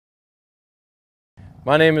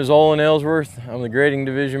My name is Olin Ellsworth. I'm the grading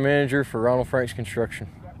division manager for Ronald Franks Construction.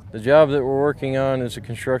 The job that we're working on is the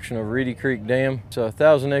construction of Reedy Creek Dam. It's a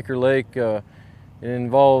 1,000-acre lake. It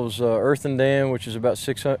involves earthen dam, which is about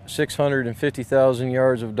 650,000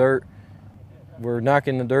 yards of dirt. We're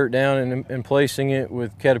knocking the dirt down and placing it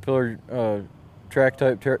with Caterpillar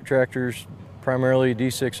track-type tractors, primarily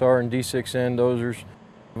D6R and D6N dozers.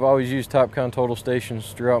 I've always used Topcon total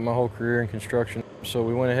stations throughout my whole career in construction. So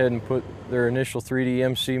we went ahead and put their initial 3D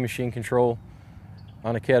MC machine control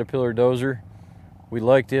on a Caterpillar dozer. We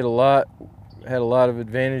liked it a lot, had a lot of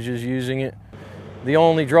advantages using it. The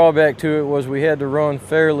only drawback to it was we had to run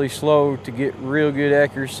fairly slow to get real good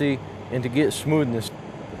accuracy and to get smoothness.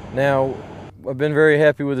 Now, I've been very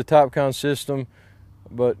happy with the Topcon system,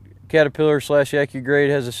 but Caterpillar/AccuGrade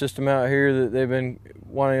has a system out here that they've been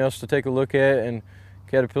wanting us to take a look at, and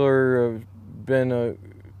Caterpillar have been a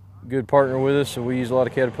good partner with us, and we use a lot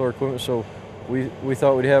of Caterpillar equipment, so we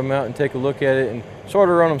thought we'd have them out and take a look at it and sort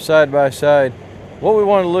of run them side by side. What we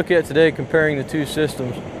wanted to look at today, comparing the two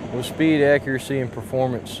systems, was speed, accuracy, and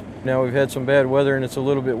performance. Now, we've had some bad weather and it's a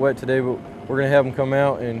little bit wet today, but we're going to have them come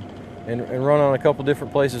out and run on a couple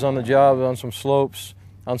different places on the job, on some slopes,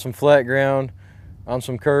 on some flat ground, on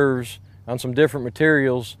some curves, on some different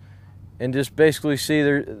materials, and just basically see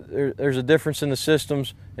there's a difference in the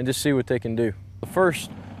systems and just see what they can do. The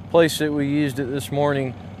first place that we used it this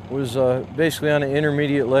morning was basically on an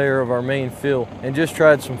intermediate layer of our main fill, and just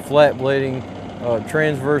tried some flat blading.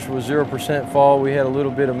 Transverse was 0% fall. We had a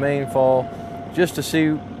little bit of main fall just to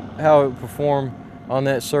see how it would perform on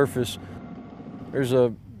that surface. There's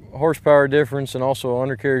a horsepower difference and also an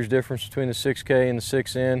undercarriage difference between the 6K and the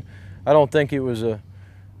 6N. I don't think it was a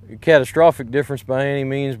catastrophic difference by any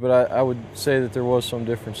means, but I would say that there was some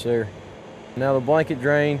difference there. Now, the blanket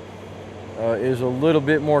drain is a little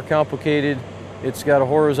bit more complicated. It's got a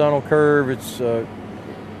horizontal curve.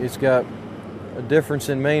 It's got a difference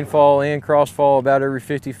in main fall and cross fall about every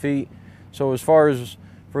 50 feet. So as far as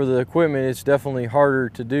for the equipment, it's definitely harder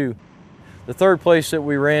to do. The third place that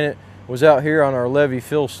we ran it was out here on our levee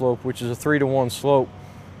fill slope, which is a 3-to-1 slope.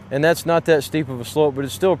 And that's not that steep of a slope, but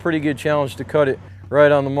it's still a pretty good challenge to cut it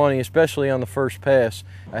right on the money, especially on the first pass.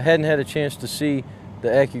 I hadn't had a chance to see the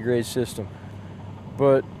AccuGrade system.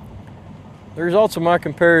 But the results of my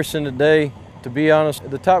comparison today, to be honest,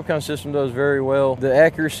 the Topcon system does very well. The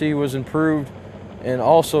accuracy was improved, and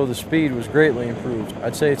also the speed was greatly improved.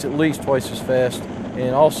 I'd say it's at least twice as fast.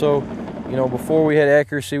 And also, you know, before we had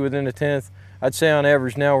accuracy within a tenth, I'd say on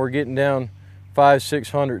average now we're getting down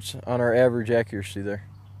 5-6 hundredths on our average accuracy there.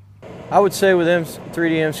 I would say with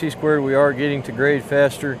 3D MC squared we are getting to grade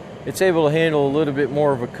faster. It's able to handle a little bit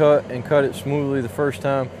more of a cut and cut it smoothly the first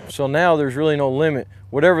time. So now there's really no limit.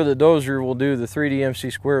 Whatever the dozer will do, the 3D MC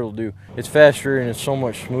squared will do. It's faster and it's so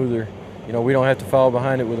much smoother. You know, we don't have to follow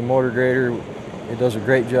behind it with a motor grader. It does a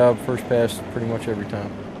great job first pass pretty much every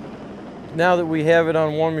time. Now that we have it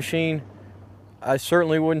on one machine, I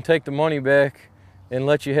certainly wouldn't take the money back and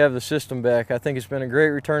let you have the system back. I think it's been a great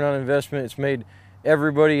return on investment. It's made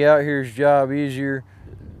everybody out here's job easier.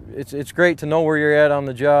 It's great to know where you're at on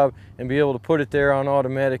the job and be able to put it there on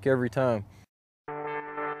automatic every time.